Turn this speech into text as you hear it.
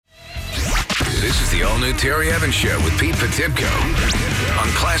This is the all-new Terry Evans Show with Pete Potipcoe on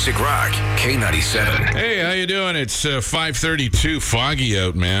Classic Rock, K97. Hey, how you doing? It's 5:32, foggy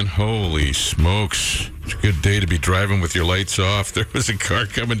out, man. Holy smokes. It's a good day to be driving with your lights off. There was a car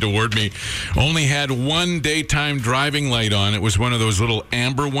coming toward me. Only had one daytime driving light on. It was one of those little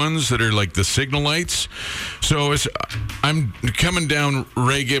amber ones that are like the signal lights. So I'm coming down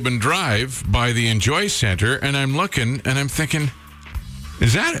Ray Gibbon Drive by the Enjoy Center, and I'm looking, and I'm thinking,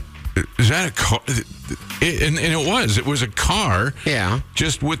 is that a car? And it was a car. Yeah.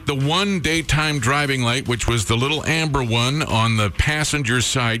 Just with the one daytime driving light, which was the little amber one on the passenger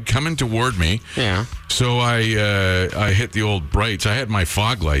side coming toward me. Yeah. So I hit the old brights. I had my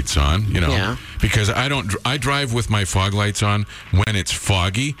fog lights on, because I drive with my fog lights on when it's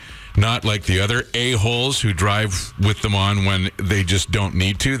foggy, not like the other a-holes who drive with them on when they just don't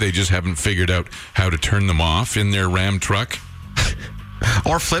need to. They just haven't figured out how to turn them off in their Ram truck.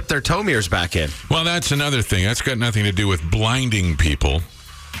 Or flip their tow mirrors back in. Well, that's another thing. That's got nothing to do with blinding people.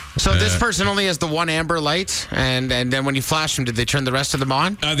 So this person only has the one amber light, and then when you flash them, did they turn the rest of them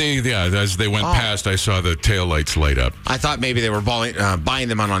on? As they went past, I saw the tail lights light up. I thought maybe they were buying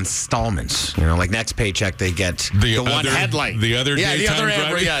them on installments. Like next paycheck they get the one headlight. The other daytime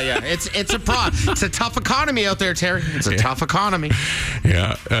amber. driving? Yeah. It's a tough economy out there, Terry. It's a tough economy.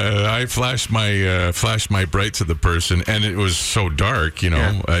 Yeah, I flashed my brights at the person, and it was so dark.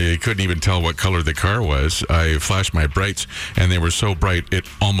 I couldn't even tell what color the car was. I flashed my brights, and they were so bright it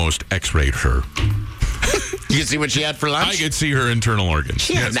almost X-rayed her. You can see what she had for lunch? I could see her internal organs.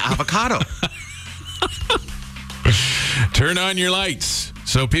 She had an avocado. Turn on your lights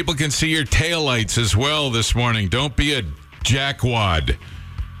so people can see your tail lights as well this morning. Don't be a jackwad.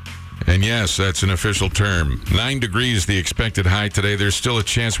 And yes, that's an official term. 9 degrees the expected high today. There's still a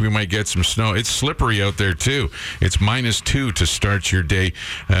chance we might get some snow. It's slippery out there, too. It's -2 to start your day.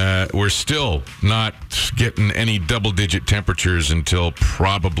 We're still not getting any double-digit temperatures until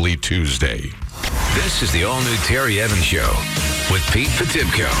probably Tuesday. This is the all-new Terry Evans Show with Pete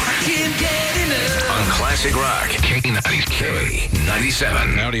Potipcoe on Classic Rock,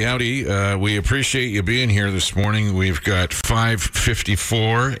 K97. Howdy. We appreciate you being here this morning. We've got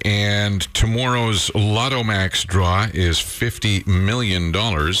 5:54, and tomorrow's Lotto Max draw is $50 million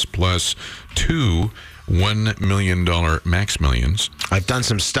plus two $1 million Max Millions. I've done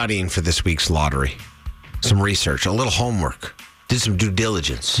some studying for this week's lottery. Some research, a little homework. Did some due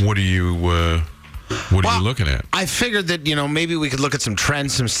diligence. What are you looking at? I figured that, maybe we could look at some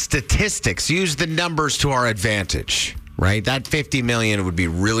trends, some statistics, use the numbers to our advantage, right? That $50 million would be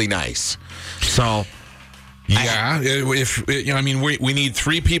really nice. So, yeah, we need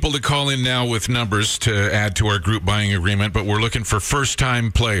 3 people to call in now with numbers to add to our group buying agreement, but we're looking for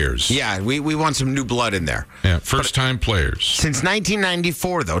first-time players. Yeah, we want some new blood in there. Yeah, first-time players. Since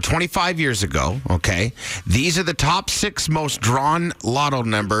 1994, though, 25 years ago, okay, these are the top 6 most drawn lotto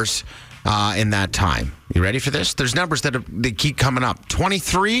numbers in that time. You ready for this? There's numbers they keep coming up.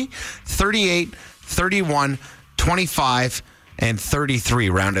 23, 38, 31, 25, and 33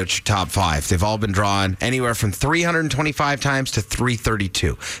 round out your top 5. They've all been drawn anywhere from 325 times to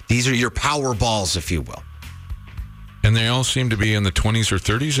 332. These are your power balls, if you will. And they all seem to be in the 20s or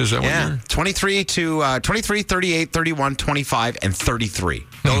 30s? Is that what you're... 23, 38, 31, 25, and 33.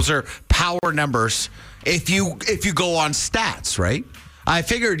 Those are power numbers if you go on stats, right? I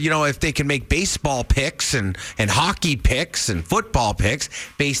figured, if they can make baseball picks and hockey picks and football picks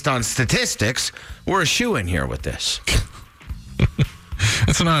based on statistics, we're a shoo-in here with this.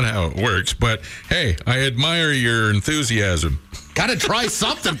 That's not how it works, but hey, I admire your enthusiasm. Got to try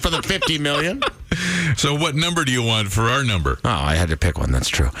something for the $50 million. So what number do you want for our number? Oh, I had to pick one. That's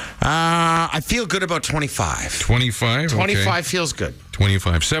true. I feel good about 25. 25? 25 feels good.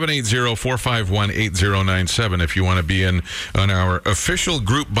 25. 780-451-8097 if you want to be in on our official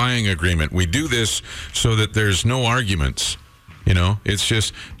group buying agreement. We do this so that there's no arguments. It's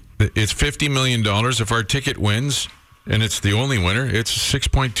just, it's $50 million. If our ticket wins, and it's the only winner, it's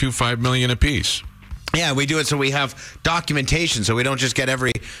 $6.25 million apiece. Yeah, we do it so we have documentation, so we don't just get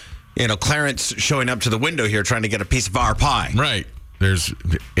every, Clarence showing up to the window here trying to get a piece of our pie. Right. There's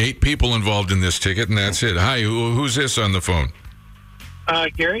 8 people involved in this ticket, and that's it. Hi, who's this on the phone?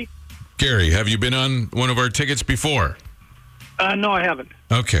 Gary. Gary, have you been on one of our tickets before? No, I haven't.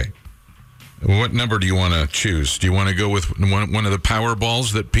 Okay. What number do you want to choose? Do you want to go with one of the power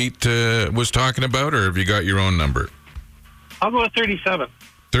balls that Pete was talking about, or have you got your own number? I'll go with 37.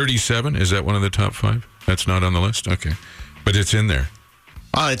 37? Is that one of the top 5? That's not on the list? Okay. But it's in there.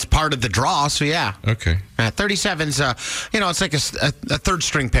 It's part of the draw, so yeah. Okay. 37's, it's like a third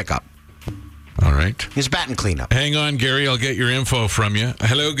string pickup. All right. He's batting cleanup. Hang on, Gary. I'll get your info from you.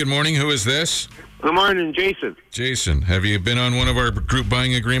 Hello, good morning. Who is this? Good morning, Jason. Jason. Have you been on one of our group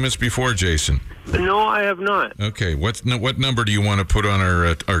buying agreements before, Jason? No, I have not. Okay. What number do you want to put on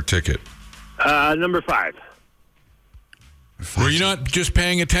our ticket? Number 5. Were you not just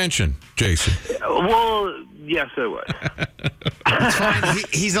paying attention, Jason? Well, yes, I was. It's fine.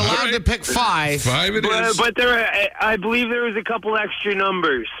 He's allowed to pick 5. 5 it is. But I believe there was a couple extra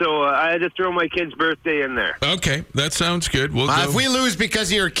numbers, so I had to throw my kid's birthday in there. Okay, that sounds good. We'll go. If we lose because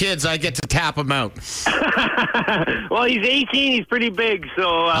of your kids, I get to tap him out. Well, he's 18. He's pretty big,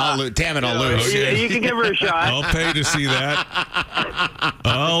 so... I'll lose. Damn it, I'll lose. You can give her a shot. I'll pay to see that.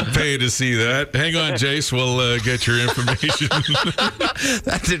 I'll pay to see that. Hang on, Jace. We'll get your information.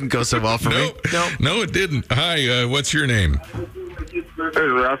 That didn't go so well for me. No, it didn't. Hi, what's your name? It's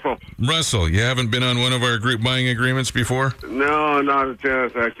Russell. Russell, you haven't been on one of our group buying agreements before? No, not a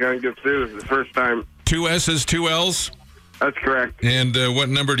chance. I can't get through. This is the first time. 2 S's, 2 L's? That's correct. And what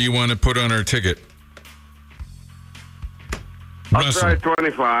number do you want to put on our ticket? I'll try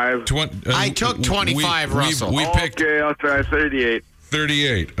 25. I took 25, Russell. We picked Okay, I'll try 38.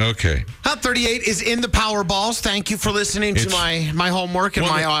 38. Okay. 38 is in the Powerballs. Thank you for listening to my homework and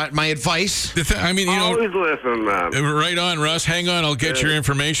my advice. Always listen, man. Right on, Russ. Hang on. I'll get your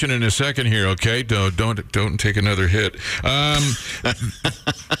information in a second here, okay? Don't take another hit.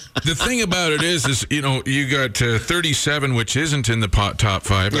 The thing about it is you got 37, which isn't in the top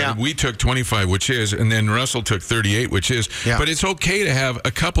 5. Yeah. We took 25, which is, and then Russell took 38, which is. Yeah. But it's okay to have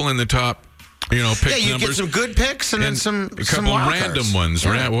a couple in the top. Pick you numbers. get some good picks and then a couple some wild random cards. ones.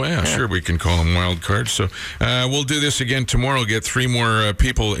 Sure, we can call them wild cards. So we'll do this again tomorrow. Get 3 more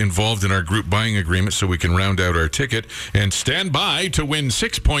people involved in our group buying agreement so we can round out our ticket and stand by to win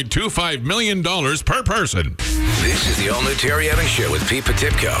 $6.25 million per person. This is the all-new Terry Evans Show with Pete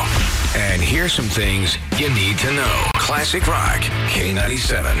Potipcoe. And here's some things you need to know. Classic Rock,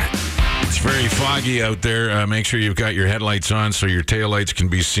 K97. It's very foggy out there. Make sure you've got your headlights on so your taillights can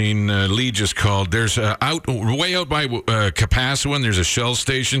be seen. Lee just called. There's way out by Capasquan, there's a Shell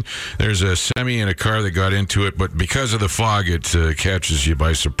station. There's a semi and a car that got into it, but because of the fog, it catches you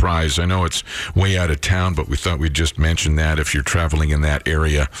by surprise. I know it's way out of town, but we thought we'd just mention that if you're traveling in that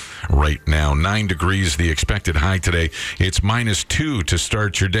area right now. 9 degrees, the expected high today. It's -2 to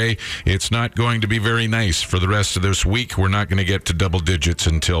start your day. It's not going to be very nice for the rest of this week. We're not going to get to double digits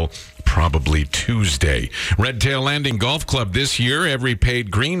until probably Tuesday. Redtail Landing Golf Club this year, every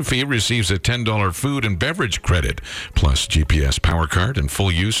paid green fee receives a $10 food and beverage credit, plus GPS power card and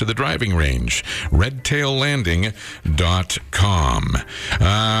full use of the driving range. redtaillanding.com.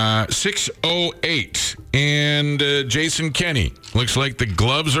 6:08 and Jason Kenney. Looks like the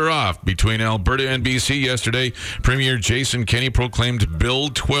gloves are off between Alberta and BC yesterday. Premier Jason Kenney proclaimed Bill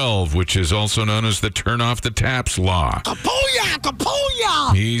 12, which is also known as the Turn Off the Taps Law. Kapuya!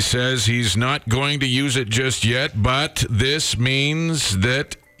 Kapuya! He says he's not going to use it just yet, but this means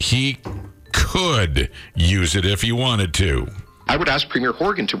that he could use it if he wanted to. I would ask Premier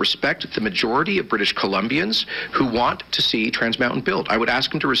Horgan to respect the majority of British Columbians who want to see Trans Mountain built. I would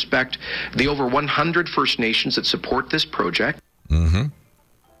ask him to respect the over 100 First Nations that support this project. Mm-hmm.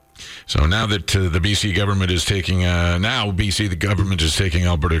 So now that the BC government is taking, the government is taking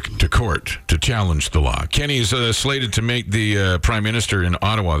Alberta to court to challenge the law. Kenney is slated to meet the Prime Minister in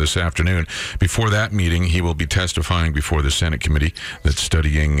Ottawa this afternoon. Before that meeting, he will be testifying before the Senate committee that's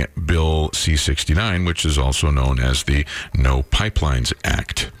studying Bill C-69, which is also known as the No Pipelines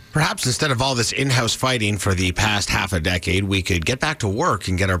Act. Perhaps instead of all this in-house fighting for the past half a decade, we could get back to work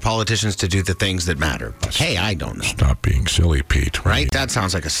and get our politicians to do the things that matter. But hey, I don't know. Stop being silly, Pete. Right? That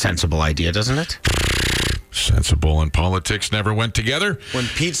sounds like a sensible idea, doesn't it? Sensible and politics never went together. When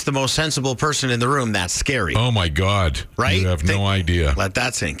Pete's the most sensible person in the room, that's scary. Oh, my God. Right? You have no idea. Let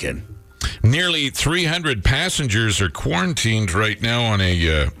that sink in. Nearly 300 passengers are quarantined right now on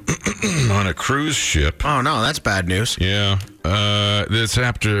a on a cruise ship. Oh no, that's bad news. Yeah, that's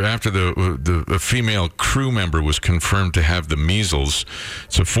after the female crew member was confirmed to have the measles.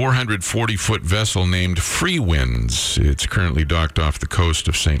 It's a 440-foot vessel named Free Winds. It's currently docked off the coast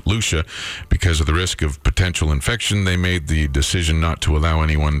of St. Lucia. Because of the risk of potential infection, they made the decision not to allow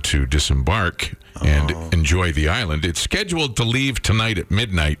anyone to disembark and enjoy the island. It's scheduled to leave tonight at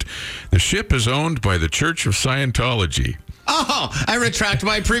midnight. The ship is owned by the Church of Scientology. Oh, I retract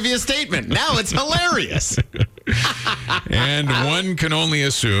my previous statement. Now it's hilarious. And one can only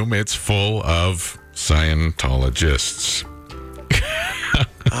assume it's full of Scientologists.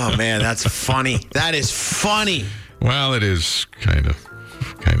 Oh, man, that's funny. That is funny. Well, it is kind of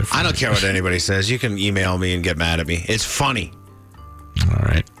funny. I don't care what anybody says. You can email me and get mad at me. It's funny. All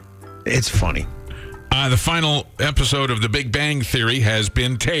right. It's funny. The final episode of The Big Bang Theory has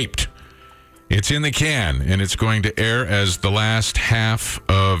been taped. It's in the can, and it's going to air as the last half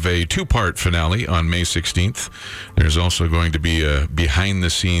of a two-part finale on May 16th. There's also going to be a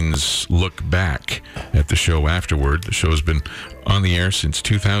behind-the-scenes look back at the show afterward. The show's been on the air since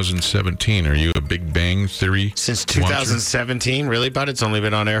 2017. Are you a Big Bang Theory Since 2017? Really, bud? It's only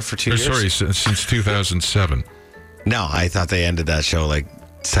been on air for 2 years? Sorry, since 2007. No, I thought they ended that show like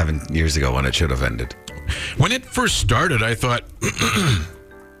 7 years ago when it should have ended. When it first started, I thought...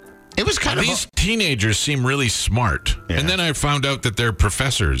 It was kind of... These teenagers seem really smart. Yeah. And then I found out that they're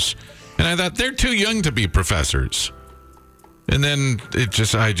professors. And I thought, they're too young to be professors. And then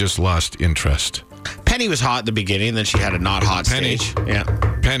I just lost interest. Penny was hot at the beginning, then she had a not hot Penny. stage. Yeah.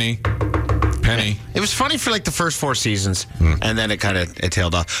 Penny. It was funny for like the first 4 seasons, and then it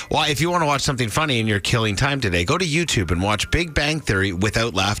tailed off. Well, if you want to watch something funny and you're killing time today, go to YouTube and watch Big Bang Theory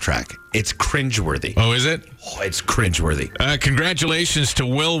without laugh track. It's cringeworthy. Oh, is it? Oh, it's cringeworthy. Congratulations to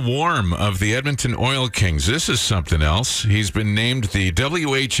Will Warm of the Edmonton Oil Kings. This is something else. He's been named the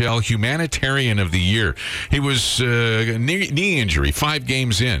WHL Humanitarian of the Year. He was knee injury 5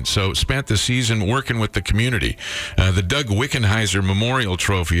 games in, so spent the season working with the community. The Doug Wickenheiser Memorial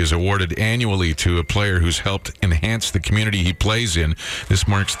Trophy is awarded annually to a player who's helped enhance the community he plays in. This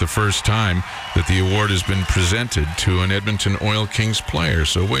marks the first time that the award has been presented to an Edmonton Oil Kings player.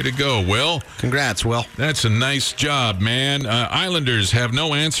 So way to go, Will. Congrats, Will. That's a nice job, man. Islanders have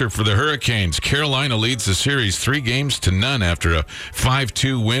no answer for the Hurricanes. Carolina leads the series 3-0 after a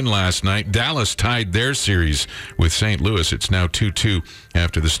 5-2 win last night. Dallas tied their series with St. Louis. It's now 2-2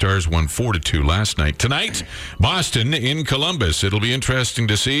 after the Stars won 4-2 last night. Tonight, Boston in Columbus. It'll be interesting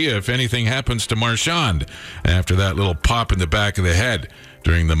to see if anything happens to Marchand after that little pop in the back of the head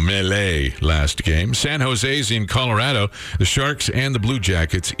during the melee last game. San Jose's in Colorado. The Sharks and the Blue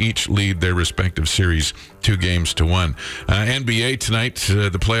Jackets each lead their respective series 2-1. NBA tonight,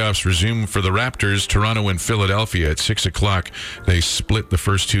 the playoffs resume for the Raptors. Toronto and Philadelphia at 6 o'clock. They split the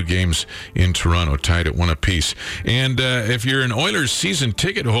first 2 games in Toronto, tied at 1 apiece. And if you're an Oilers season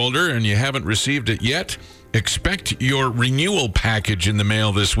ticket holder and you haven't received it yet, expect your renewal package in the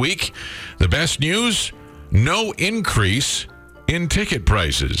mail this week. The best news, no increase in ticket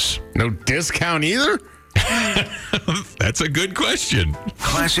prices. No discount either? That's a good question.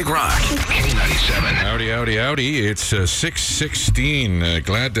 Classic Rock, K97. Howdy. It's 6:16.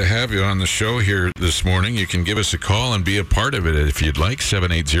 Glad to have you on the show here this morning. You can give us a call and be a part of it if you'd like.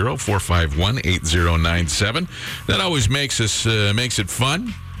 780-451-8097. That always makes it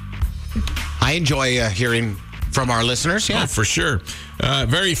fun. I enjoy hearing from our listeners, yeah. Oh, for sure.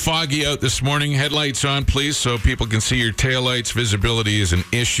 Very foggy out this morning. Headlights on, please, so people can see your taillights. Visibility is an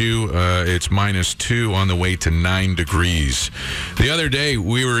issue. It's -2 on the way to 9 degrees. The other day,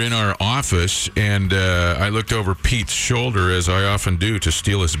 we were in our office, and I looked over Pete's shoulder, as I often do, to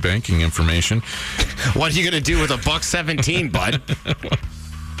steal his banking information. What are you going to do with $1.17, bud?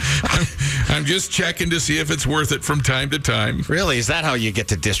 I'm just checking to see if it's worth it from time to time. Really? Is that how you get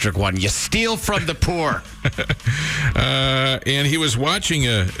to District 1? You steal from the poor. And he was watching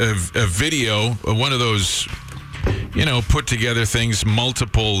a video, one of those, put together things,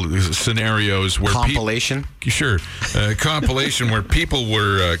 multiple scenarios where compilation? Compilation where people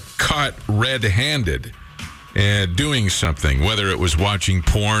were caught red-handed doing something, whether it was watching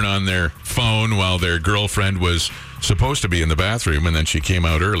porn on their phone while their girlfriend was supposed to be in the bathroom and then she came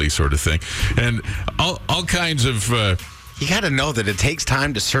out early, sort of thing, and all kinds of you got to know that it takes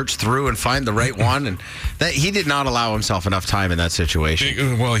time to search through and find the right one, and that he did not allow himself enough time in that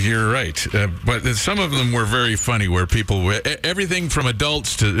situation. Well, you're right, but some of them were very funny, where people, everything from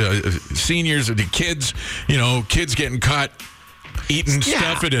adults to seniors to kids, kids getting caught eating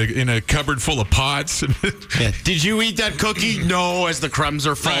stuff in a cupboard full of pots. Did you eat that cookie? No, as the crumbs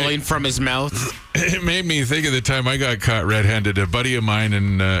are falling from his mouth. It made me think of the time I got caught red-handed. A buddy of mine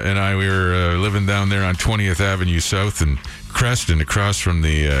and I, we were living down there on 20th Avenue South in Creston, across from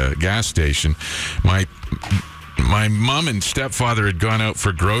the gas station. My mom and stepfather had gone out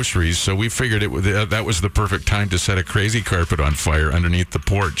for groceries, so we figured that was the perfect time to set a crazy carpet on fire underneath the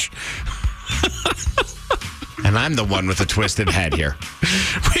porch. And I'm the one with the twisted head here.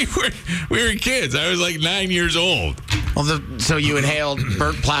 We were kids. I was like 9 years old. Well, so you inhaled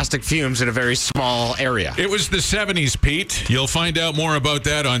burnt plastic fumes in a very small area. It was the 70s, Pete. You'll find out more about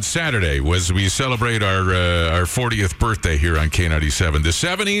that on Saturday as we celebrate our 40th birthday here on K97. The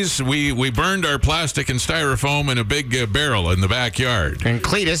 70s, we burned our plastic and styrofoam in a big barrel in the backyard. And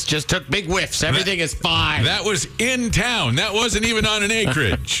Cletus just took big whiffs. Everything is fine. That was in town. That wasn't even on an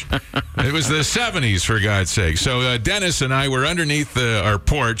acreage. It was the 70s, for God's sake. like. So Dennis and I were underneath our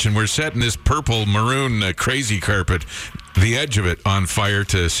porch, and we're setting this purple maroon crazy carpet, the edge of it, on fire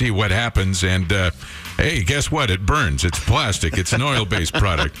to see what happens. And hey, guess what? It burns. It's plastic. It's an oil-based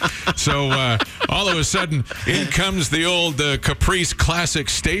product. So all of a sudden, in comes the old Caprice Classic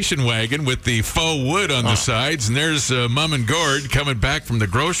station wagon with the faux wood on the sides. And there's Mom and Gord coming back from the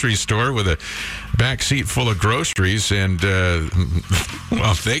grocery store with a back seat full of groceries. And,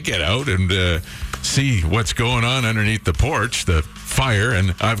 well, they get out and see what's going on underneath the porch, the fire.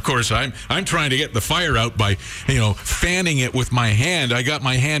 And of course I'm trying to get the fire out by fanning it with my hand. I got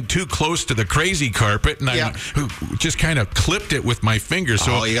my hand too close to the crazy carpet, and I just kind of clipped it with my finger.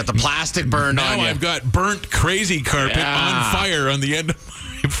 So you got the plastic burned on you. Now I've got burnt crazy carpet on fire on the end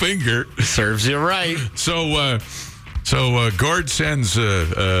of my finger. Serves you right. So Gord sends,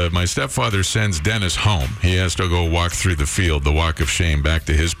 my stepfather sends Dennis home. He has to go walk through the field, the walk of shame, back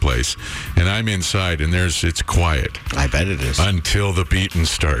to his place. And I'm inside, and it's quiet. I bet it is. Until the beating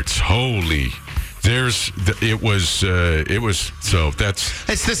starts. Holy. It's the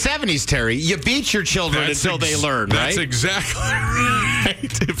 70s, Terry. You beat your children until they learn, right? That's exactly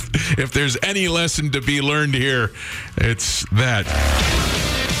right. If there's any lesson to be learned here, it's that.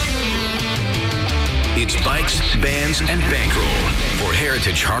 It's Bikes, Bands, and Bankroll for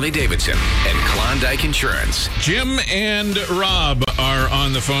Heritage Harley-Davidson and Klondike Insurance. Jim and Rob are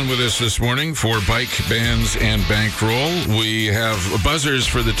on the phone with us this morning for Bike, Bands, and Bankroll. We have buzzers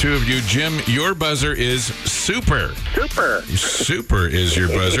for the two of you. Jim, your buzzer is super. Super is your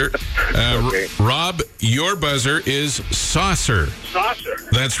buzzer. Okay. Rob, your buzzer is saucer. Saucer.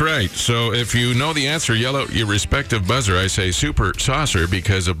 That's right. So if you know the answer, yell out your respective buzzer. I say super saucer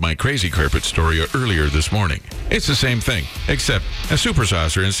because of my crazy carpet story earlier this morning. It's the same thing, except a super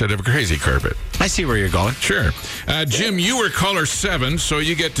saucer instead of a crazy carpet. I see where you're going. Sure. Jim, you were caller 7, so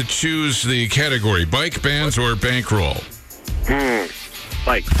you get to choose the category: bike, bands, or bankroll.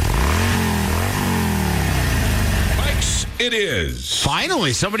 Bike. Bikes it is.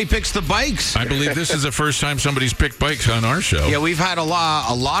 Finally, somebody picks the bikes. I believe this is the first time somebody's picked bikes on our show. Yeah, we've had a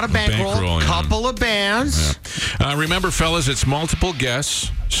lot of bankroll, couple of bands. Yeah. Remember, fellas, it's multiple guess,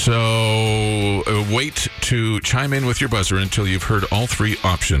 so wait to chime in with your buzzer until you've heard all three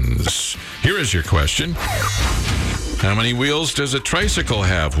options. Here is your question. How many wheels does a tricycle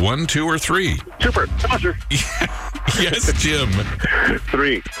have? 1, 2, or 3? Super. Saucer. Yes, Jim.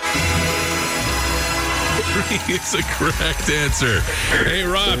 3. 3 is the correct answer. Hey,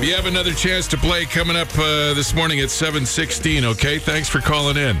 Rob, you have another chance to play coming up this morning at 7:16, okay? Thanks for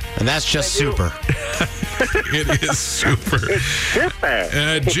calling in. And that's just super. It is super.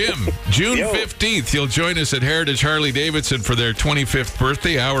 Jim, June 15th, you'll join us at Heritage Harley-Davidson for their 25th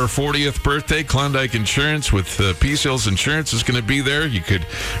birthday, our 40th birthday. Klondike Insurance with Peace Hills Insurance is going to be there. You could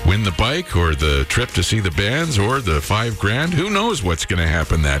win the bike or the trip to see the bands or the $5,000. Who knows what's going to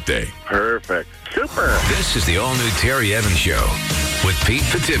happen that day? Perfect. Super. This is the all-new Terry Evans Show with Pete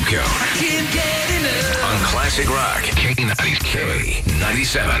Potipcoe on Classic Rock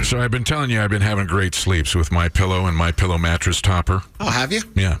K97. So I've been telling you I've been having great sleeps with MyPillow and MyPillow mattress topper. Oh, have you?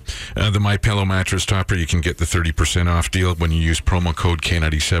 Yeah. The MyPillow mattress topper, you can get the 30% off deal when you use promo code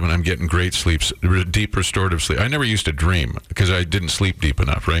K97. I'm getting great sleeps, deep restorative sleep. I never used to dream because I didn't sleep deep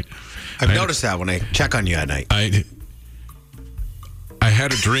enough, right? I've noticed that when I check on you at night. I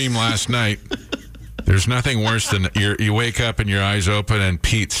had a dream last night. There's nothing worse than you wake up and your eyes open and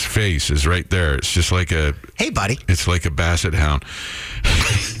Pete's face is right there. It's just like hey, buddy. It's like a basset hound.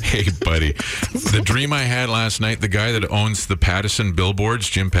 Hey, buddy. The dream I had last night, the guy that owns the Pattison billboards,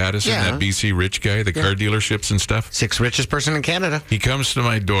 Jim Pattison, that BC rich guy, the car dealerships and stuff. 6th richest person in Canada. He comes to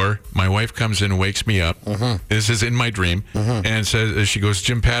my door. My wife comes in and wakes me up. This is in my dream. And she goes,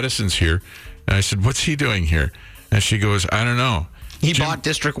 Jim Pattison's here. And I said, what's he doing here? And she goes, I don't know. He bought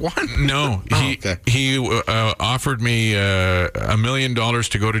District 1? No. He offered me $1 million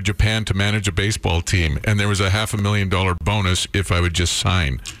to go to Japan to manage a baseball team, and there was a $500,000 bonus if I would just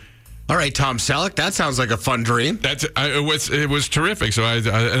sign. All right, Tom Selleck, that sounds like a fun dream. It was terrific. So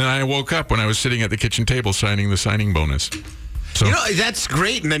I woke up when I was sitting at the kitchen table signing the signing bonus. So, that's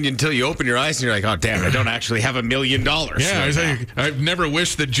great, and then until you open your eyes and you're like, oh, damn, I don't actually have $1 million. Yeah, I've never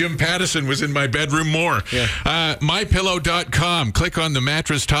wished that Jim Pattison was in my bedroom more. Yeah. MyPillow.com. Click on the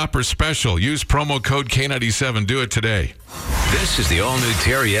mattress topper special. Use promo code K97. Do it today. This is the all-new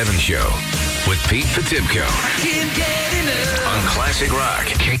Terry Evans Show with Pete Potipcoe on Classic Rock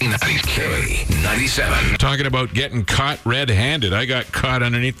K97. Talking about getting caught red-handed. I got caught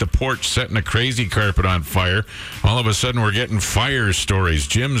underneath the porch setting a crazy carpet on fire. All of a sudden, we're getting fire stories.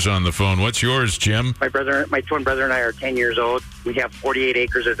 Jim's on the phone. What's yours, Jim? My twin brother and I are 10 years old. We have 48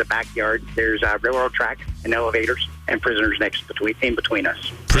 acres as a backyard. There's railroad tracks and elevators and prisoners in between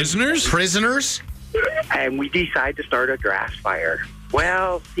us. Prisoners? Prisoners? And we decide to start a grass fire.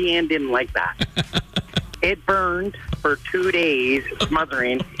 Well, CN didn't like that. It burned for 2 days,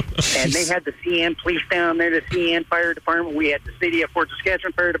 smothering, and they had the CN police down there, the CN fire department. We had the city of Fort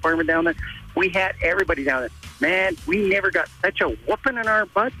Saskatchewan fire department down there. We had everybody down there. Man, we never got such a whooping in our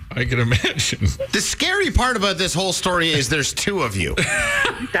butt. I can imagine. The scary part about this whole story is there's two of you.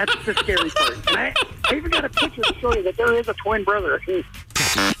 That's the scary part. And I even got a picture to show you that there is a twin brother.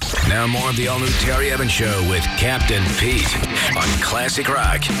 Now more of the all-new Terry Evans Show with Captain Pete on Classic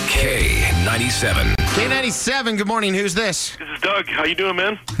Rock K97. K97, good morning. Who's this? This is Doug. How you doing,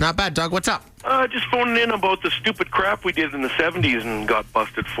 man? Not bad, Doug. What's up? Just phoning in about the stupid crap we did in the 70s and got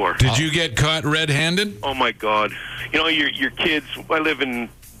busted for. Did you get caught red-handed? Oh, my God. You know, your kids, I lived in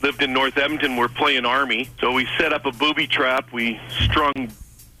North Edmonton. We're playing Army. So we set up a booby trap. We strung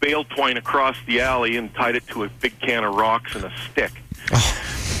bale twine across the alley and tied it to a big can of rocks and a stick.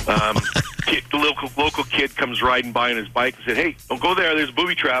 The local kid comes riding by on his bike and said, "Hey, don't go there. There's a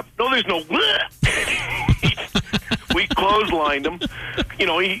booby trap." No, there's no. We clotheslined him. You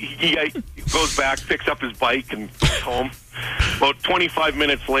know, he goes back, picks up his bike, and goes home. About 25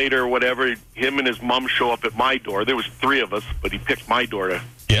 minutes later, or whatever, him and his mom show up at my door. There was 3 of us, but he picked my door to.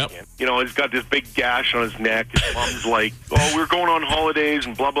 Yep. You know, he's got this big gash on his neck. His mom's like, "Oh, we're going on holidays,"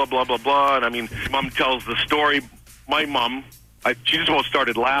 and blah, blah, blah, blah, blah. And I mean, mom tells the story. My mom, she just almost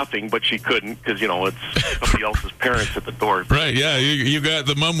started laughing, but she couldn't because, you know, it's somebody else's parents at the door. Right, yeah. You got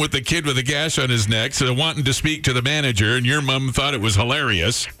the mom with the kid with a gash on his neck, so wanting to speak to the manager, and your mom thought it was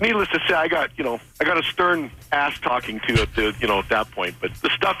hilarious. Needless to say, I got a stern ass talking to at that point. But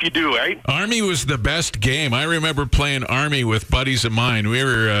the stuff you do, right? Army was the best game. I remember playing Army with buddies of mine. We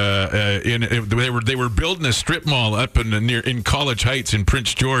were they were building a strip mall up in College Heights in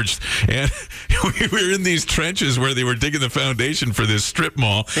Prince George, and we were in these trenches where they were digging the foundation for this strip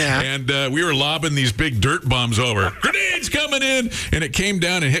mall, and we were lobbing these big dirt bombs over. Grenades coming in, and it came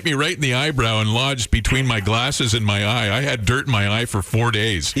down and hit me right in the eyebrow and lodged between my glasses and my eye. I had dirt in my eye for 4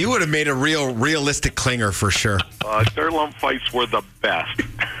 days. You would have made a realistic clinger for sure. Dirt lump fights were the best.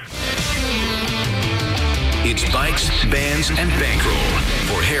 It's bikes, bands, and bankroll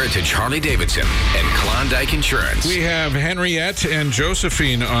for Heritage Harley-Davidson and Klondike Insurance. We have Henriette and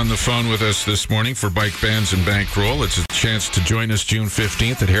Josephine on the phone with us this morning for Bike Bands and Bankroll. It's a chance to join us June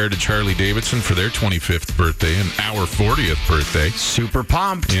 15th at Heritage Harley-Davidson for their 25th birthday and our 40th birthday. Super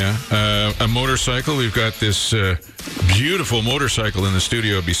pumped. Yeah. A motorcycle. We've got this beautiful motorcycle in the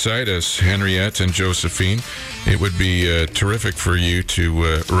studio beside us, Henriette and Josephine. It would be terrific for you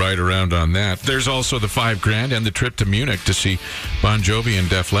to ride around on that. There's also the $5,000 and the trip to Munich to see Bon Jovi and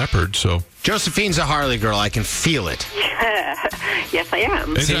Def Leppard. So Josephine's a Harley girl. I can feel it. Yes, I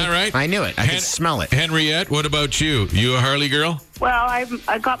am. Is that right? I knew it. I can smell it. Henriette, what about you? You a Harley girl? Well, I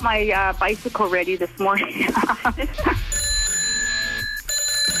got my bicycle ready this morning.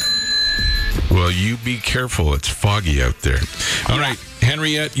 Well, you be careful. It's foggy out there. All right,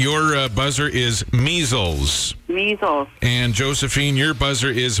 Henriette, your buzzer is measles. Measles. And Josephine, your buzzer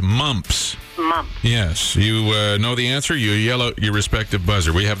is mumps. Mumps. Yes. You know the answer? You yell out your respective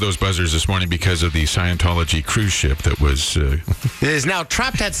buzzer. We have those buzzers this morning because of the Scientology cruise ship that was... It is now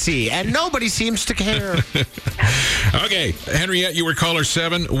trapped at sea, and nobody seems to care. Okay, Henriette, you were caller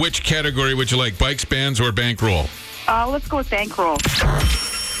 7. Which category would you like, bikes, bands, or bankroll? Let's go with bankroll.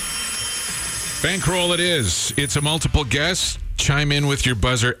 Bankroll it is. It's a multiple guess. Chime in with your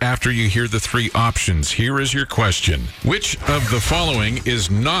buzzer after you hear the 3 options. Here is your question. Which of the following is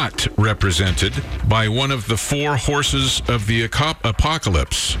not represented by one of the 4 horses of the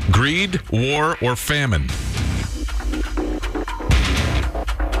apocalypse? Greed, war, or famine?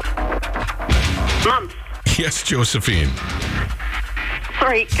 Mumps. Yes, Josephine.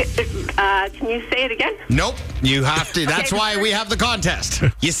 Sorry, can you say it again? Nope. You have to. That's why we have the contest.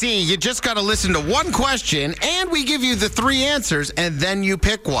 You see, you just got to listen to one question, and we give you the 3 answers, and then you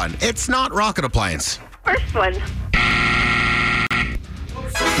pick one. It's not rocket appliance. First one.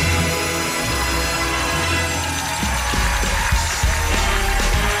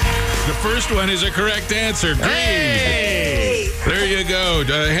 The first one is a correct answer. Greed. Hey! There you you go.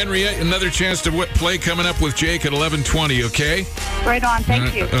 Henriette, another chance to play coming up with Jake at 11:20, okay? Right on.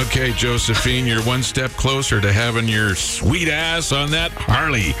 Thank you. Okay, Josephine, you're one step closer to having your sweet ass on that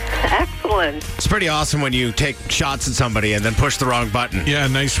Harley. Excellent. It's pretty awesome when you take shots at somebody and then push the wrong button. Yeah,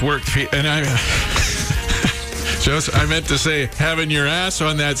 nice work. And Joseph, I meant to say having your ass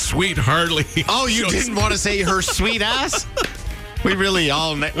on that sweet Harley. Oh, you didn't want to say her sweet ass? We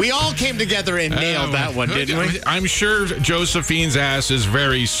all came together and nailed that one, didn't we? I'm sure Josephine's ass is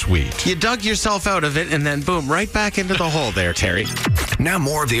very sweet. You dug yourself out of it and then boom, right back into the hole there, Terry. Now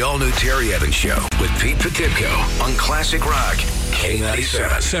more of the all-new Terry Evans Show with Pete Potipcoe on Classic Rock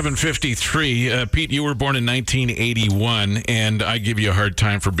K97. 7:53. Pete, you were born in 1981, and I give you a hard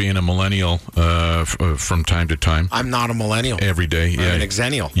time for being a millennial from time to time. I'm not a millennial. Every day. I'm an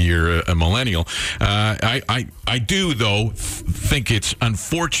exennial. You're a millennial. I do, though, think it's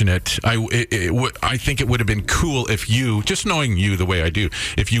unfortunate. I think it would have been cool if you, just knowing you the way I do,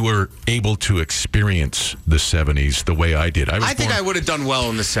 if you were able to experience the 70s the way I did. I think I would have done well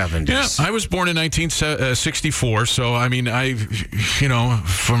in the 70s. Yeah, I was born in 1964, so I mean,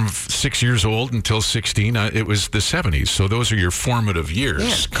 from 6 years old until 16, it was the 70s. So those are your formative years.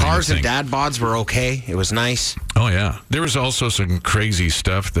 Yeah, cars and dad bods were okay. It was nice. Oh yeah, there was also some crazy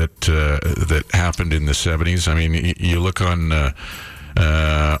stuff that happened in the 70s. I mean, you look on the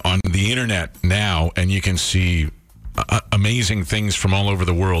internet now, and you can see amazing things from all over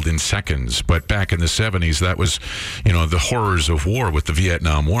the world in seconds. But back in the 70s, that was, the horrors of war with the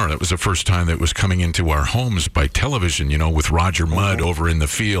Vietnam War. That was the first time that was coming into our homes by television, with Roger Mudd over in the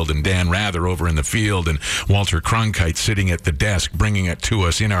field and Dan Rather over in the field and Walter Cronkite sitting at the desk bringing it to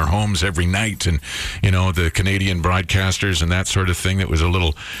us in our homes every night. And, the Canadian broadcasters and that sort of thing. That was a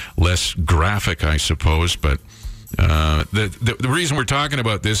little less graphic, I suppose. But the reason we're talking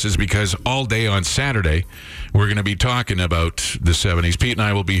about this is because all day on Saturday, we're going to be talking about the 70s. Pete and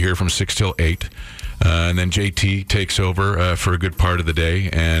I will be here from 6 till 8. And then JT takes over for a good part of the day.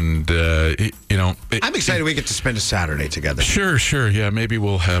 And, I'm excited we get to spend a Saturday together. Sure. Yeah, maybe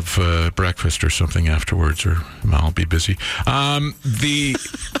we'll have breakfast or something afterwards, or I'll be busy.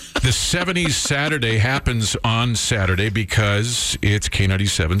 The 70s Saturday happens on Saturday because it's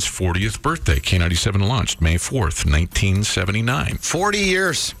K97's 40th birthday. K97 launched May 4th, 1979. 40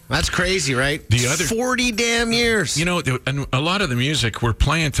 years. That's crazy, right? 40 damn years. And a lot of the music we're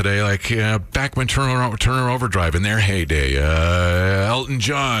playing today, like back when Turner Overdrive in their heyday, Elton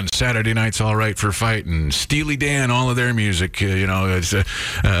John, Saturday Night's All Right for Fighting, Steely Dan, all of their music, Do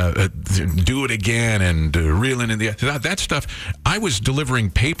It Again and Reeling in the... That stuff. I was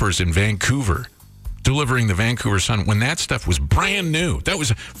delivering papers in Vancouver, delivering the Vancouver Sun when that stuff was brand new. That was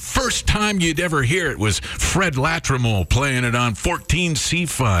the first time you'd ever hear it. Was Fred Latrimore playing it on 14C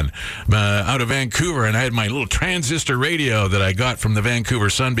Fun out of Vancouver, and I had my little transistor radio that I got from the Vancouver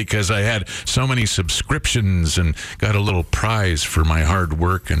Sun because I had so many subscriptions and got a little prize for my hard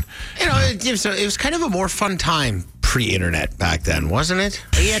work. And it was kind of a more fun time pre-internet back then, wasn't it?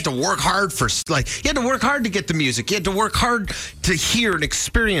 You had to work hard to get the music. You had to work hard to hear and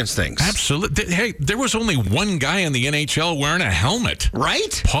experience things. Absolutely. Hey, there was only one guy in the NHL wearing a helmet.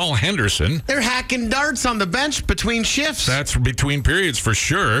 Right? Paul Henderson. They're hacking darts on the bench between shifts. That's between periods for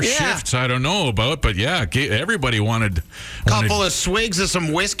sure. Yeah. Shifts I don't know about, but yeah, everybody wanted... Couple of swigs of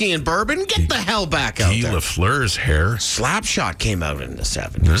some whiskey and bourbon. Get the hell back out there. Guy Lafleur's hair. Slapshot came out in the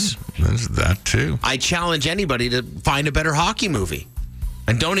 70s. There's that too. I challenge anybody to find a better hockey movie.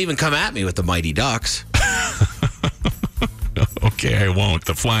 And don't even come at me with the Mighty Ducks. Okay, I won't.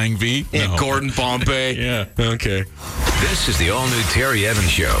 The Flying V? Yeah, No. Gordon Bombay. Yeah, okay. This is the all-new Terry Evans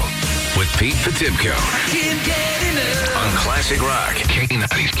Show with Pete Potipcoe on Classic Rock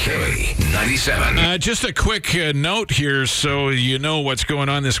K97. Just a quick note here so you know what's going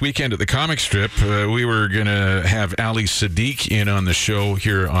on this weekend at the comic strip. We were going to have Ali Sadiq in on the show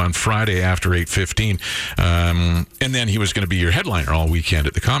here on Friday after 8:15. And then he was going to be your headliner all weekend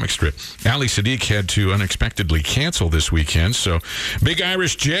at the comic strip. Ali Sadiq had to unexpectedly cancel this weekend, so Big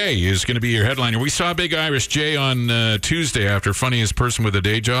Irish J is going to be your headliner. We saw Big Irish J on Tuesday after Funniest Person with a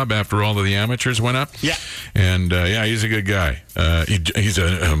Day Job after all of the amateurs went up. Yeah. And he's a good guy. He's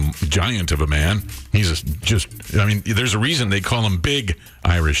a giant of a man. He's there's a reason they call him Big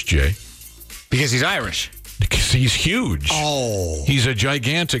Irish J. Because he's Irish. Because he's huge. Oh. He's a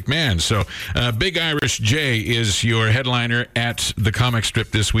gigantic man. So Big Irish J is your headliner at the comic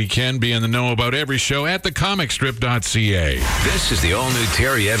strip this weekend. Be in the know about every show at thecomicstrip.ca. This is the all-new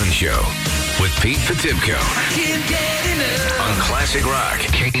Terry Evans Show with Pete Potipcoe on Classic Rock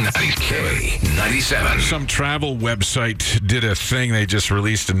K97. Some travel website did a thing. They just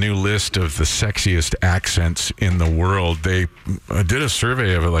released a new list of the sexiest accents in the world. They did a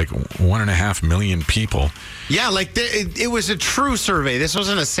survey of like 1.5 million people. Yeah, like it was a true survey. This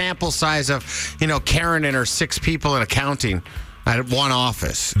wasn't a sample size of, Karen and her 6 people in accounting at one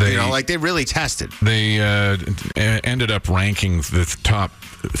office. They really tested. They ended up ranking the top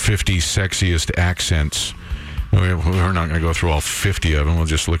 50 sexiest accents. We're not going to go through all 50 of them. We'll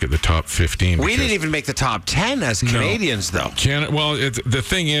just look at the top 15. We didn't even make the top 10 as Canadians, though. The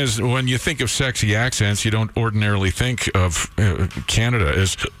thing is, when you think of sexy accents, you don't ordinarily think of Canada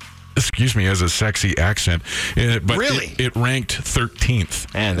as a sexy accent. But really? It ranked 13th.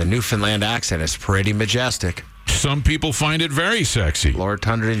 And the Newfoundland accent is pretty majestic. Some people find it very sexy. Lord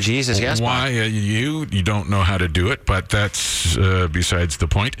Thunder and Jesus, yes. Why you don't know how to do it, but that's besides the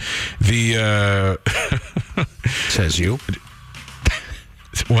point. Says you.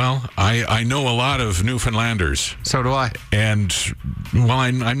 Well, I know a lot of Newfoundlanders. So do I. And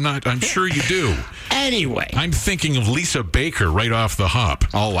I'm sure you do. Anyway, I'm thinking of Lisa Baker right off the hop.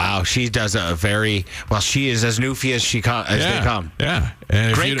 Oh wow, she does she is as Newfie as they come. Yeah,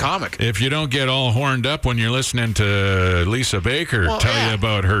 and great comic. If you don't get all horned up when you're listening to Lisa Baker tell you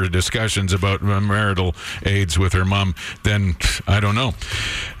about her discussions about marital aids with her mom, then I don't know.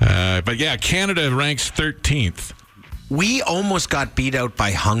 But yeah, Canada ranks 13th. We almost got beat out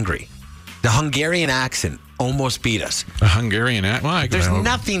by Hungary. The Hungarian accent almost beat us. The Hungarian accent? Well, there's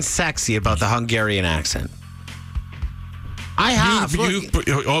nothing sexy about the Hungarian accent. I have.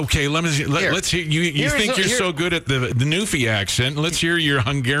 Okay, let's hear. You think you're so good at the Newfie accent. Let's hear your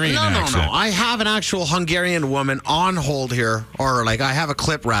Hungarian accent. No. I have an actual Hungarian woman on hold here, or I have a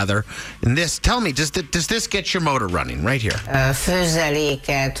clip rather. And tell me, does this get your motor running right here?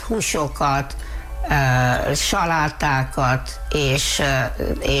 Főzeléket, húsokat, salátákat és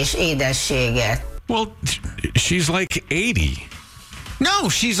édességet. Well, she's like 80. No,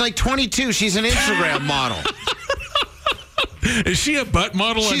 she's like 22. She's an Instagram model. Is she a butt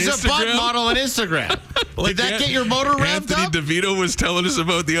model on Instagram? She's a butt model on Instagram. Did that get your motor revved Anthony up? DeVito was telling us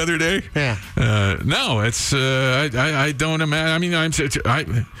about the other day. Yeah. No, it's I don't imagine. I mean,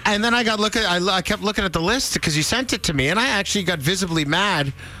 and then I kept looking at the list because you sent it to me, and I actually got visibly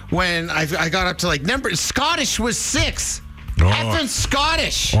mad when I got up to number. Scottish was 6. Effing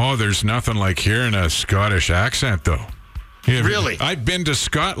Scottish. Oh, there's nothing like hearing a Scottish accent, though. Really? I've been to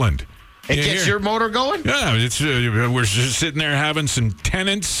Scotland. It gets your motor going? Yeah, it's we're just sitting there having some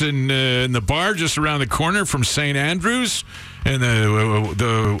tenants in the bar just around the corner from St. Andrews, and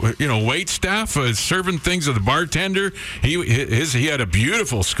the wait staff serving things to the bartender. He had a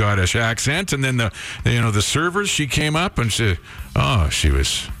beautiful Scottish accent, and then the servers. She came up and said, "Oh, she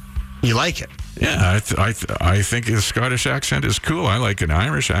was." You like it? Yeah, I think the Scottish accent is cool. I like an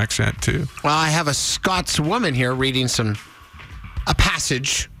Irish accent too. Well, I have a Scots woman here reading a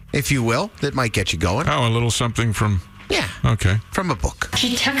passage, if you will, that might get you going. Oh, a little something from... Yeah. Okay. From a book.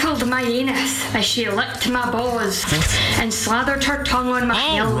 She tickled my anus as she licked my balls and slathered her tongue on my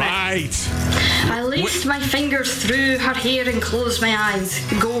helmet. All right. I laced my fingers through her hair and closed my eyes.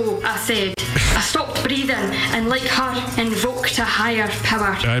 Go, I said. I stopped breathing and, like her, invoked a higher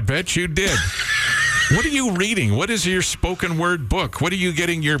power. I bet you did. What are you reading? What is your spoken word book? What are you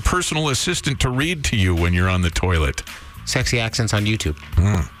getting your personal assistant to read to you when you're on the toilet? Sexy accents on YouTube.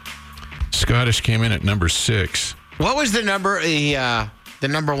 Scottish came in at number 6. What was the number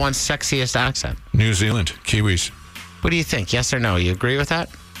one sexiest accent? New Zealand, Kiwis. What do you think? Yes or no? You agree with that?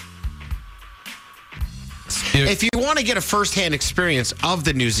 If you want to get a first-hand experience of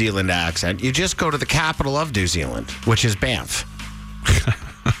the New Zealand accent, you just go to the capital of New Zealand, which is Banff.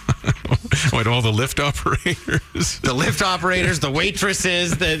 What, all the lift operators? The lift operators, the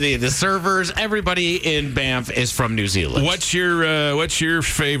waitresses, the servers, everybody in Banff is from New Zealand. What's your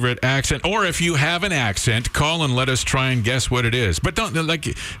favorite accent? Or if you have an accent, call and let us try and guess what it is. But don't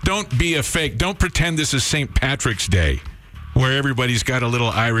be a fake. Don't pretend this is St. Patrick's Day, where everybody's got a little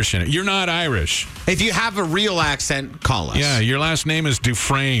Irish in it. You're not Irish. If you have a real accent, call us. Yeah, your last name is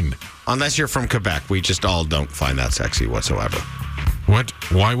Dufresne. Unless you're from Quebec. We just all don't find that sexy whatsoever. What?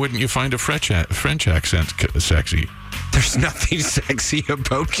 Why wouldn't you find a French accent sexy? There's nothing sexy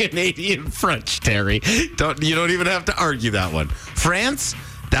about Canadian French, Terry. You don't even have to argue that one. France,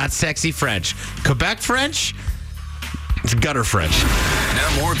 that's sexy French. Quebec French, it's gutter French.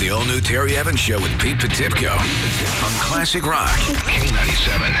 Now more of the all-new Terry Evans Show with Pete Potipcoe on Classic Rock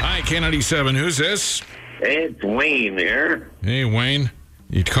K97. Hi, K97. Who's this? It's Wayne here. Hey, Wayne.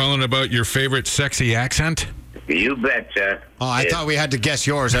 You calling about your favorite sexy accent? You betcha. Oh, I thought we had to guess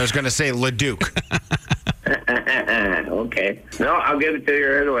yours. I was going to say Leduc. Okay. No, I'll give it to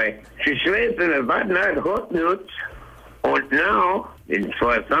you right away. She slept in a bad night hot nuts. And now it's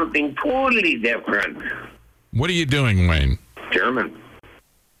for something totally different. What are you doing, Wayne? German.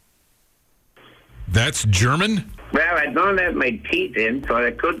 That's German? Well, I don't have my teeth in, so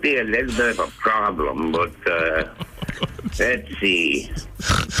it could be a little bit of a problem, but let's see.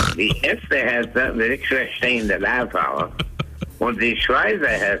 Die erste Hälfte will ich verstehen, der Laufhauer. Und die zweite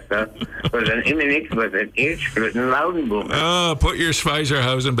Hälfte wird dann immer nichts mit den Erzsplitten Laugenblumen. Oh, put your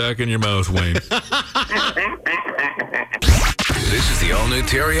Schweizerhausen back in your mouth, Wayne. This is the all-new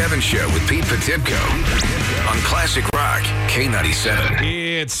Terry Evans Show with Pete Potipcoe on Classic Rock, K97.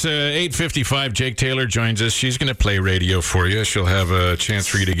 It's 8:55. Jake Taylor joins us. She's going to play radio for you. She'll have a chance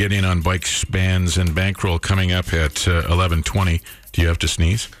for you to get in on bikes, bands, and bankroll coming up at 11:20. Do you have to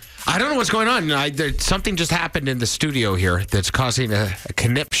sneeze? I don't know what's going on. Something just happened in the studio here that's causing a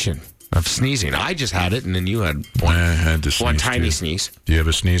conniption of sneezing. I just had it, and then you had one. I had to sneeze one tiny too. sneeze. Do you have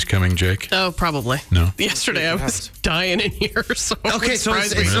a sneeze coming, Jake? Oh, probably. No. Yesterday I was dying in here. So Okay, so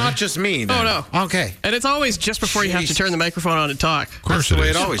it's not just me then. Oh, no. Okay. And it's always just before you have to turn the microphone on and talk. Of course That's the way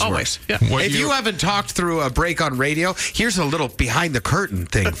it it is. always works. Yeah. If you haven't talked through a break on radio, here's a little behind the curtain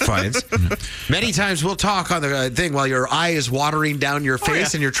thing, friends. Many times we'll talk on the thing while your eye is watering down your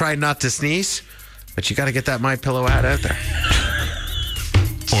face and you're trying not to sneeze, but you got to get that MyPillow ad out there.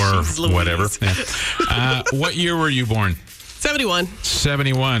 Or whatever. Yeah. What year were you born? 71.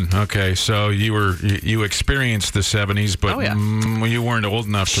 71. Okay, so you experienced the 70s, but you weren't old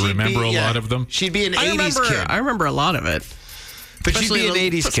enough to remember a lot of them. She'd be an 80s kid. I remember a lot of it. But she'd be an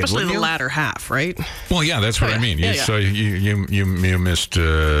 80s kid, especially wouldn't the you? latter half, right? Well, yeah, that's what I mean. Yeah, So you missed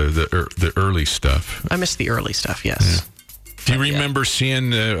the early stuff. I missed the early stuff. Yes. Do you remember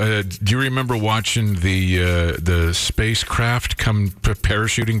seeing? Do you remember watching the spacecraft come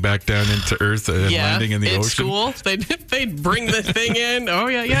parachuting back down into Earth and landing in the ocean? School, they'd bring the thing in. Oh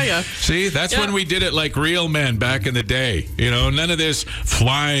yeah. See, that's when we did it like real men back in the day. You know, none of this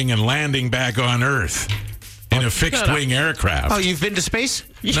flying and landing back on Earth in a fixed-wing aircraft. Oh, you've been to space?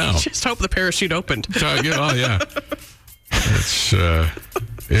 No. You just hope the parachute opened. Oh yeah. It's.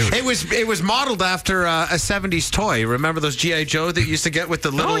 It was modeled after a 70s toy. Remember those G.I. Joe that you used to get with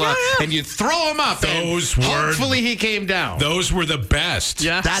the little, and you'd throw him up. Hopefully he came down. Those were the best.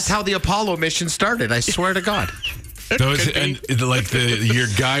 Yes. That's how the Apollo mission started. I swear to God. Those and like your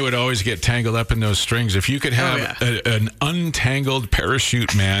guy would always get tangled up in those strings. If you could have an untangled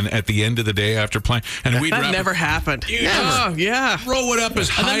parachute man at the end of the day after playing, and that never happened. Oh yeah, throw it up as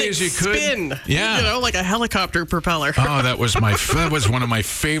high as you could. Spin, yeah, like a helicopter propeller. Oh, that was one of my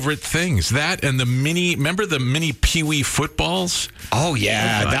favorite things. That and the mini. Remember the mini Pee Wee footballs? Oh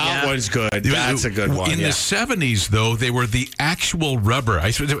yeah, that one's good. That's a good one. In the 70s, though, they were the actual rubber.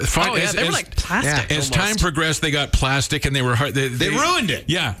 They were like plastic. As time progressed, they got plastic and they were hard. They ruined it.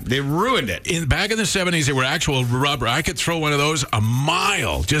 Yeah, they ruined it. Back in the 70s, they were actual rubber. I could throw one of those a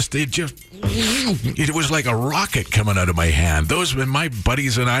mile. It was like a rocket coming out of my hand. Those, when my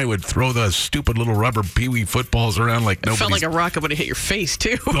buddies and I would throw those stupid little rubber Pee Wee footballs around like nobody. Felt like a rocket would have hit your face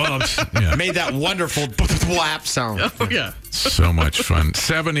too. Made that wonderful whap sound. Oh yeah. So much fun.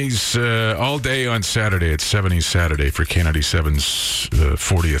 70s all day on Saturday. It's 70s Saturday for K97's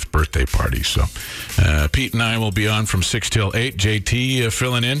 40th birthday party. So Pete and I will be on from 6 till 8. JT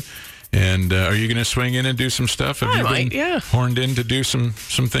filling in. And are you going to swing in and do some stuff? Have you been horned in to do some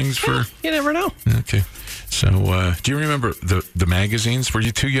things for? You never know. Okay. So do you remember the magazines? Were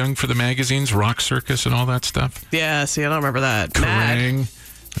you too young for the magazines? Rock Circus and all that stuff? Yeah, see, I don't remember that. Kerrang!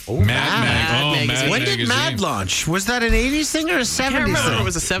 Mad Magazine. When did Mad launch? Was that an 80s thing or a 70s thing? I can't remember if it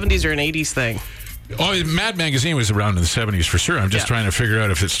was a 70s or an 80s thing. Oh, Mad Magazine was around in the 70s for sure. I'm just trying to figure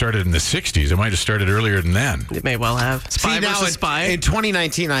out if it started in the 60s. It might have started earlier than then. It may well have. Spy versus Spy. In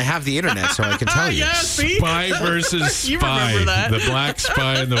 2019, I have the internet, so I can tell you. Yeah, see? Spy versus Spy. You remember that. The black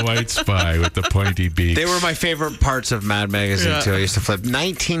spy and the white spy with the pointy beaks. They were my favorite parts of Mad Magazine, too. I used to flip.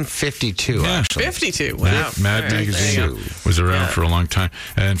 1952, actually. 52, wow. Mad Magazine was around for a long time.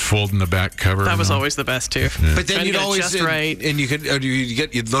 And folding the back cover. That was always the best, too. Yeah. But then you'd always, and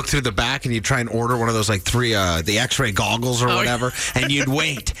you'd look through the back and you'd try and order one of those, like, the X-ray goggles or whatever, and you'd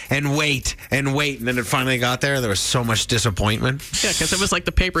wait and wait and wait, and then it finally got there, and there was so much disappointment. Yeah, because it was like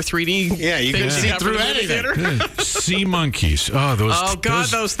the paper 3D. Yeah, you could see through anything. Sea monkeys. Oh, those. Oh, God,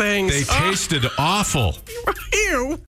 those things. They tasted awful. Ew.